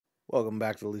Welcome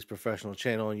back to the Least Professional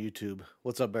channel on YouTube.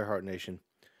 What's up, Bearheart Nation?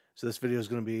 So this video is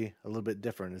going to be a little bit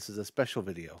different. This is a special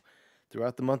video.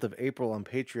 Throughout the month of April on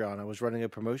Patreon, I was running a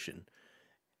promotion.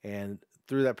 And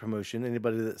through that promotion,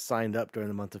 anybody that signed up during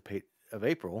the month of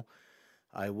April,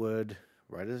 I would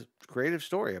write a creative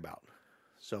story about.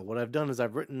 So what I've done is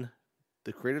I've written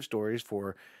the creative stories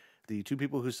for the two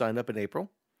people who signed up in April.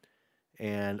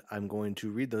 And I'm going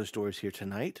to read those stories here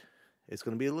tonight. It's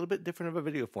going to be a little bit different of a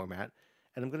video format.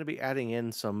 And I'm going to be adding in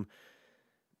some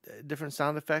different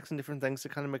sound effects and different things to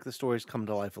kind of make the stories come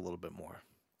to life a little bit more.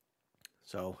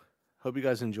 So, hope you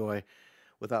guys enjoy.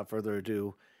 Without further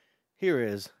ado, here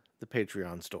is the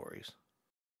Patreon stories.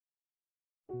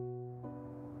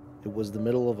 It was the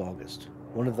middle of August,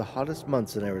 one of the hottest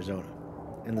months in Arizona,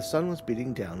 and the sun was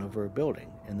beating down over a building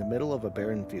in the middle of a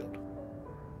barren field.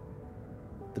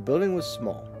 The building was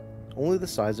small, only the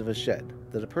size of a shed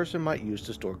that a person might use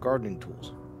to store gardening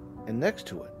tools. And next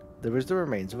to it, there was the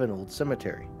remains of an old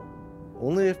cemetery.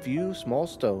 Only a few small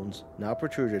stones now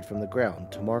protruded from the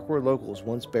ground to mark where locals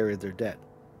once buried their dead.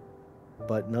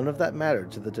 But none of that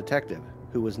mattered to the detective,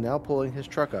 who was now pulling his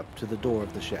truck up to the door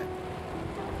of the shed.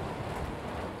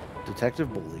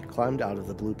 Detective Bully climbed out of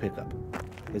the blue pickup,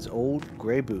 his old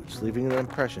gray boots leaving an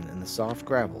impression in the soft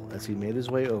gravel as he made his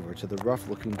way over to the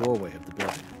rough-looking doorway of the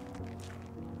building.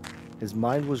 His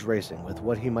mind was racing with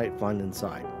what he might find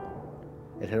inside.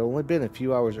 It had only been a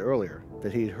few hours earlier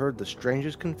that he had heard the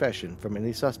strangest confession from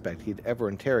any suspect he'd ever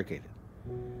interrogated.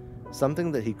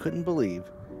 Something that he couldn't believe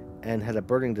and had a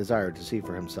burning desire to see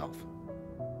for himself.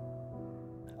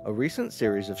 A recent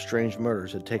series of strange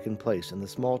murders had taken place in the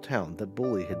small town that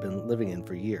Bully had been living in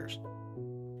for years.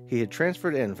 He had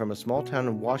transferred in from a small town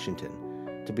in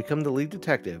Washington to become the lead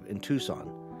detective in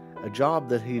Tucson, a job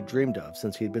that he had dreamed of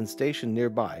since he had been stationed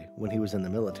nearby when he was in the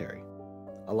military.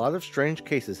 A lot of strange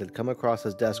cases had come across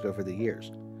his desk over the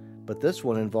years, but this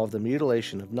one involved the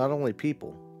mutilation of not only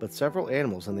people, but several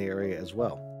animals in the area as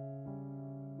well.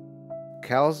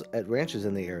 Cows at ranches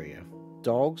in the area,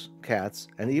 dogs, cats,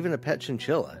 and even a pet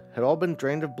chinchilla had all been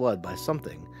drained of blood by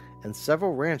something, and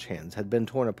several ranch hands had been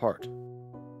torn apart.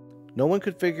 No one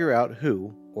could figure out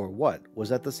who or what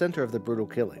was at the center of the brutal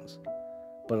killings,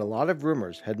 but a lot of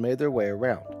rumors had made their way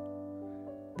around.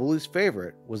 Bully's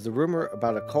favorite was the rumor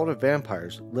about a cult of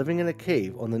vampires living in a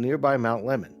cave on the nearby Mount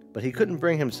Lemon, but he couldn't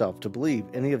bring himself to believe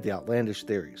any of the outlandish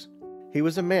theories. He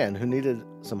was a man who needed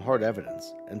some hard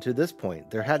evidence, and to this point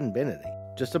there hadn't been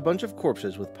any, just a bunch of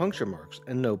corpses with puncture marks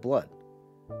and no blood.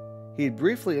 He had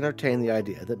briefly entertained the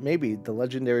idea that maybe the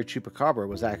legendary chupacabra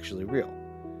was actually real,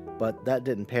 but that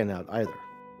didn't pan out either.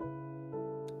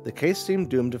 The case seemed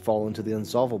doomed to fall into the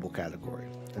unsolvable category,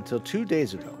 until 2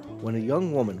 days ago, when a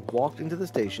young woman walked into the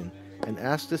station and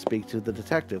asked to speak to the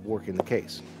detective working the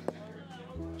case.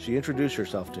 She introduced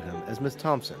herself to him as Miss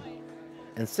Thompson,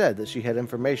 and said that she had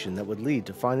information that would lead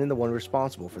to finding the one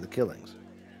responsible for the killings.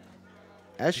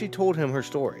 As she told him her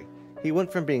story, he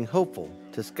went from being hopeful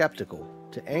to skeptical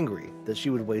to angry that she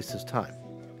would waste his time.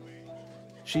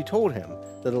 She told him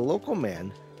that a local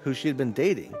man who she had been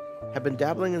dating had been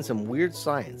dabbling in some weird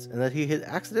science and that he had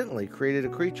accidentally created a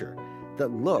creature that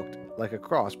looked like a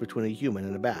cross between a human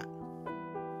and a bat.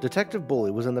 Detective Bully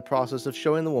was in the process of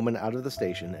showing the woman out of the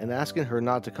station and asking her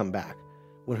not to come back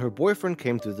when her boyfriend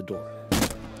came through the door.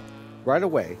 Right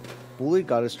away, Bully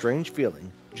got a strange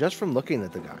feeling just from looking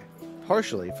at the guy,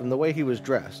 partially from the way he was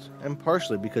dressed and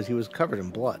partially because he was covered in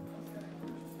blood.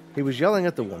 He was yelling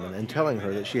at the woman and telling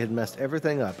her that she had messed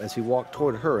everything up as he walked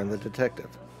toward her and the detective.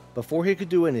 Before he could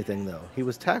do anything, though, he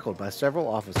was tackled by several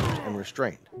officers and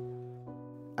restrained.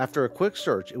 After a quick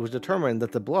search, it was determined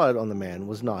that the blood on the man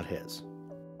was not his.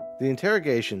 The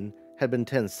interrogation had been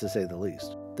tense to say the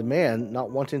least, the man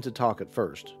not wanting to talk at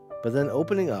first, but then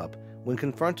opening up when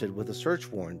confronted with a search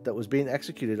warrant that was being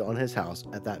executed on his house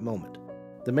at that moment.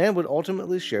 The man would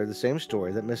ultimately share the same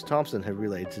story that Miss Thompson had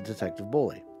relayed to Detective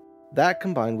Bully. That,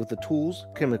 combined with the tools,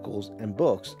 chemicals, and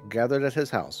books gathered at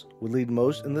his house, would lead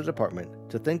most in the department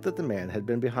to think that the man had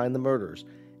been behind the murders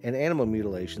and animal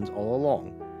mutilations all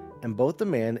along, and both the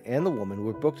man and the woman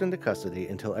were booked into custody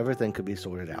until everything could be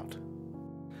sorted out.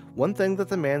 One thing that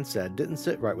the man said didn't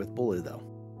sit right with Bully, though.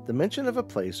 The mention of a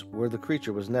place where the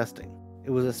creature was nesting. It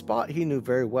was a spot he knew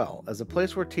very well as a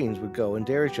place where teens would go and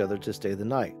dare each other to stay the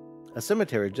night. A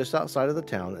cemetery just outside of the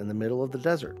town in the middle of the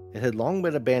desert. It had long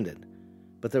been abandoned,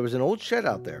 but there was an old shed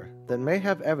out there that may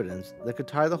have evidence that could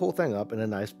tie the whole thing up in a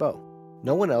nice bow.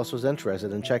 No one else was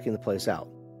interested in checking the place out,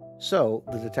 so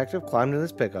the detective climbed in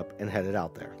his pickup and headed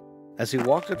out there. As he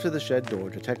walked up to the shed door,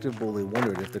 Detective Bully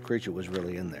wondered if the creature was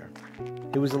really in there.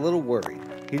 He was a little worried.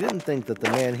 He didn't think that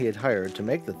the man he had hired to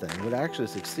make the thing would actually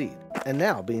succeed. And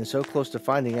now, being so close to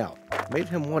finding out made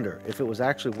him wonder if it was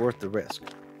actually worth the risk.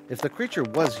 If the creature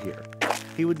was here,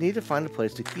 he would need to find a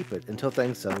place to keep it until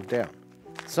things settled down.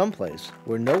 Someplace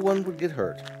where no one would get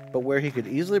hurt, but where he could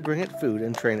easily bring it food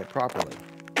and train it properly.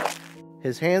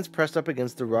 His hands pressed up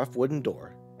against the rough wooden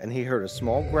door, and he heard a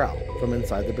small growl from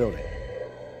inside the building.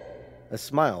 A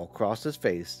smile crossed his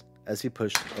face as he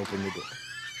pushed open the door.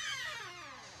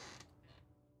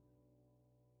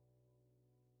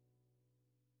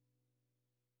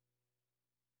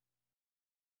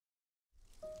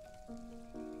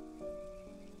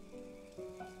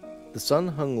 The sun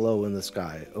hung low in the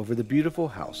sky over the beautiful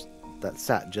house that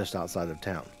sat just outside of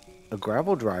town. A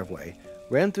gravel driveway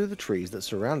ran through the trees that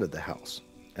surrounded the house,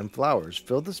 and flowers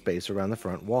filled the space around the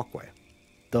front walkway.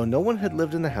 Though no one had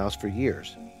lived in the house for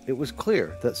years, it was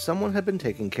clear that someone had been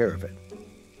taking care of it.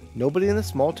 Nobody in the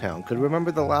small town could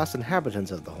remember the last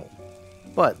inhabitants of the home,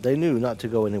 but they knew not to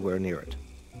go anywhere near it.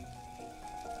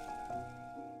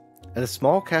 At a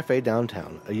small cafe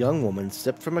downtown, a young woman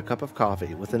sipped from a cup of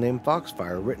coffee with the name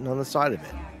Foxfire written on the side of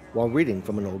it while reading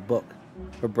from an old book.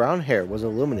 Her brown hair was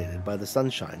illuminated by the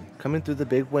sunshine coming through the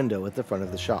big window at the front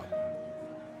of the shop.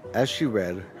 As she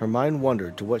read, her mind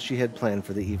wandered to what she had planned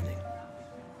for the evening.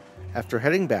 After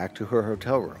heading back to her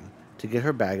hotel room to get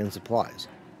her bag and supplies,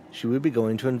 she would be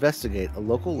going to investigate a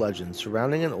local legend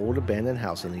surrounding an old abandoned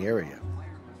house in the area.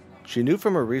 She knew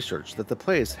from her research that the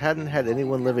place hadn't had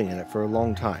anyone living in it for a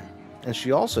long time, and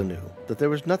she also knew that there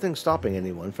was nothing stopping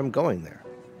anyone from going there.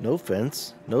 No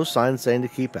fence, no sign saying to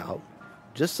keep out,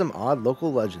 just some odd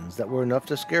local legends that were enough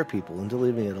to scare people into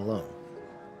leaving it alone.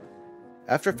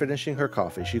 After finishing her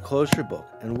coffee, she closed her book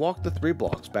and walked the 3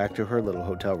 blocks back to her little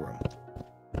hotel room.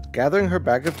 Gathering her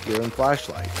bag of gear and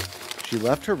flashlight, she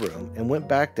left her room and went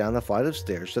back down the flight of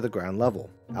stairs to the ground level,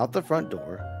 out the front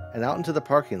door, and out into the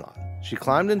parking lot. She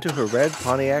climbed into her red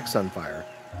Pontiac Sunfire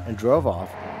and drove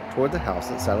off toward the house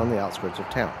that sat on the outskirts of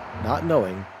town, not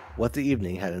knowing what the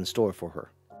evening had in store for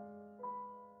her.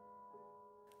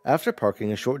 After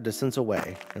parking a short distance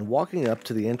away and walking up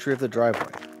to the entry of the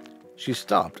driveway, she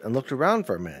stopped and looked around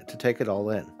for a minute to take it all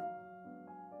in.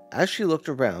 As she looked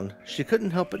around, she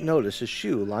couldn't help but notice a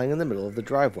shoe lying in the middle of the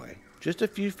driveway, just a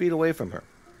few feet away from her.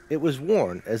 It was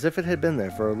worn as if it had been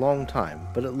there for a long time,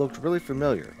 but it looked really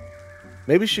familiar.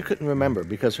 Maybe she couldn't remember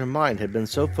because her mind had been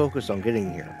so focused on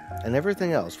getting here, and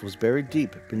everything else was buried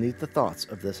deep beneath the thoughts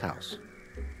of this house.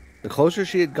 The closer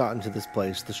she had gotten to this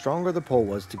place, the stronger the pull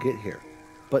was to get here.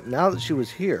 But now that she was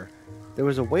here, there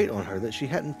was a weight on her that she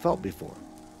hadn't felt before.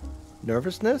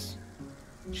 Nervousness?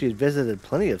 She had visited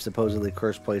plenty of supposedly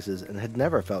cursed places and had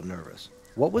never felt nervous.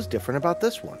 What was different about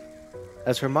this one?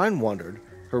 As her mind wandered,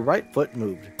 her right foot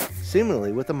moved,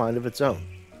 seemingly with a mind of its own,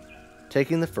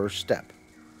 taking the first step.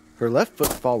 Her left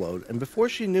foot followed, and before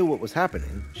she knew what was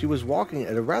happening, she was walking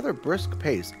at a rather brisk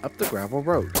pace up the gravel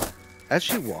road. As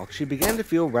she walked, she began to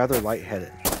feel rather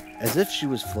lightheaded, as if she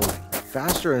was floating.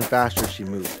 Faster and faster she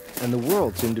moved, and the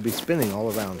world seemed to be spinning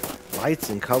all around her. Lights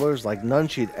and colors like none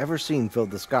she'd ever seen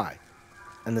filled the sky,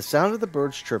 and the sound of the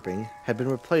birds chirping had been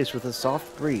replaced with a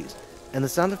soft breeze and the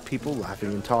sound of people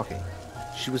laughing and talking.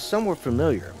 She was somewhat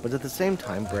familiar, but at the same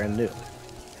time brand new.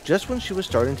 Just when she was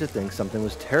starting to think something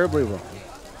was terribly wrong,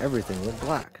 everything went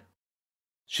black.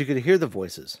 She could hear the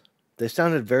voices. They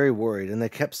sounded very worried, and they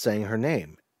kept saying her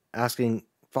name, asking,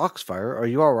 "Foxfire, are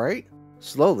you all right?"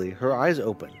 Slowly, her eyes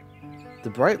opened, the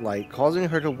bright light causing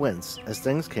her to wince as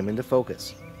things came into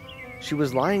focus. She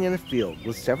was lying in a field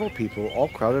with several people all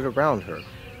crowded around her,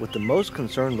 with the most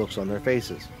concerned looks on their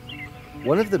faces.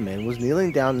 One of the men was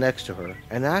kneeling down next to her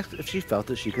and asked if she felt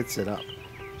that she could sit up.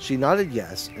 She nodded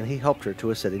yes, and he helped her to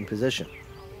a sitting position.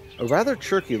 A rather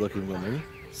chirky-looking woman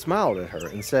smiled at her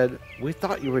and said, "We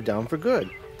thought you were down for good.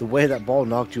 The way that ball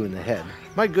knocked you in the head.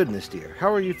 My goodness, dear,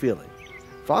 how are you feeling?"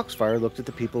 Foxfire looked at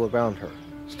the people around her,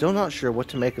 still not sure what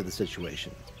to make of the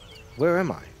situation. "Where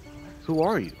am I? Who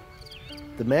are you?"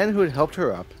 The man who had helped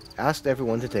her up asked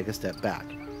everyone to take a step back,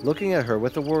 looking at her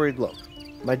with a worried look.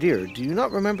 "My dear, do you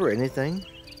not remember anything?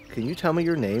 Can you tell me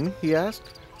your name?" he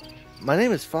asked. "My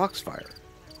name is Foxfire.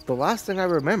 The last thing I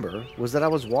remember was that I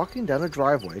was walking down a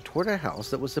driveway toward a house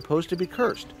that was supposed to be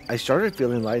cursed. I started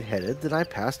feeling lightheaded, then I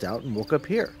passed out and woke up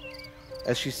here."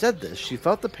 As she said this, she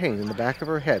felt the pain in the back of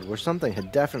her head where something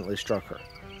had definitely struck her.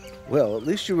 "Well, at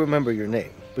least you remember your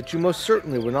name, but you most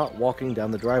certainly were not walking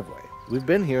down the driveway. We've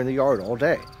been here in the yard all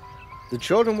day. The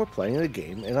children were playing a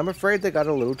game, and I'm afraid they got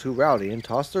a little too rowdy and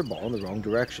tossed their ball in the wrong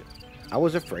direction. I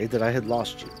was afraid that I had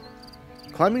lost you."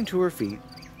 Climbing to her feet,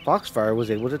 Foxfire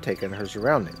was able to take in her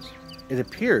surroundings. It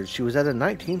appeared she was at a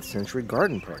 19th century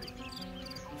garden party.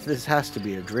 "This has to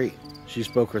be a dream," she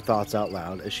spoke her thoughts out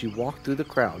loud as she walked through the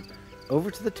crowd over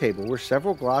to the table where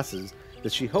several glasses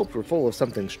that she hoped were full of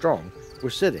something strong were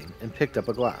sitting, and picked up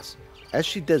a glass. As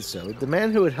she did so, the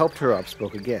man who had helped her up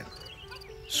spoke again.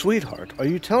 "Sweetheart, are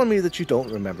you telling me that you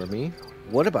don't remember me?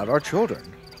 What about our children?"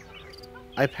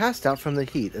 "I passed out from the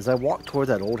heat as I walked toward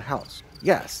that old house.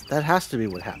 Yes, that has to be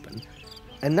what happened.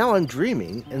 And now I'm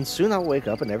dreaming, and soon I'll wake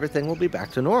up and everything will be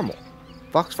back to normal."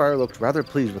 Foxfire looked rather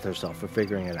pleased with herself for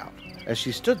figuring it out. As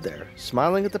she stood there,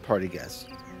 smiling at the party guests,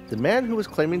 the man who was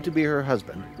claiming to be her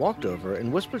husband walked over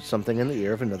and whispered something in the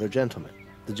ear of another gentleman.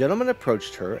 The gentleman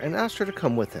approached her and asked her to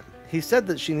come with him. He said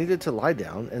that she needed to lie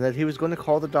down and that he was going to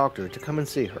call the doctor to come and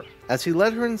see her. As he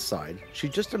led her inside, she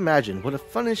just imagined what a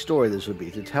funny story this would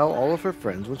be to tell all of her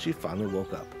friends when she finally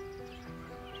woke up.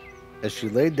 As she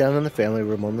laid down in the family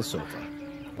room on the sofa,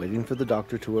 waiting for the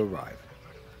doctor to arrive,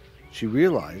 she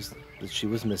realized that she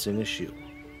was missing a shoe.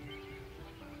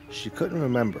 She couldn't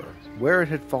remember where it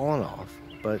had fallen off,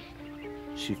 but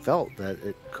she felt that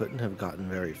it couldn't have gotten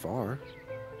very far.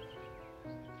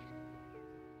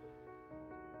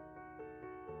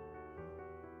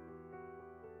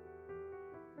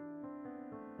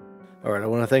 Alright, I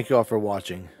want to thank you all for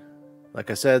watching.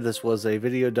 Like I said, this was a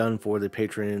video done for the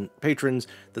patrons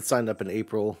that signed up in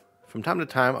April. From time to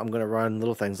time, I'm going to run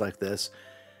little things like this,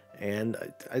 and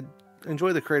I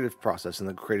enjoy the creative process and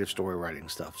the creative story writing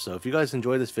stuff. So if you guys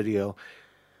enjoy this video,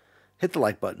 hit the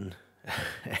like button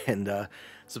and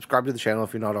subscribe to the channel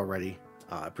if you're not already.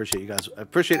 I appreciate you guys. I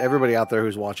appreciate everybody out there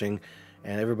who's watching,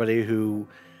 and everybody who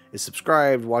is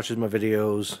subscribed, watches my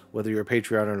videos, whether you're a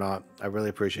Patreon or not. I really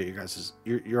appreciate you guys.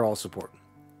 You're all support.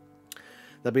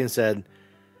 That being said,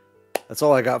 that's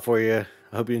all I got for you.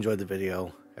 I hope you enjoyed the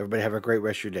video. Everybody have a great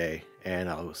rest of your day, and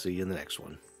I'll see you in the next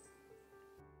one.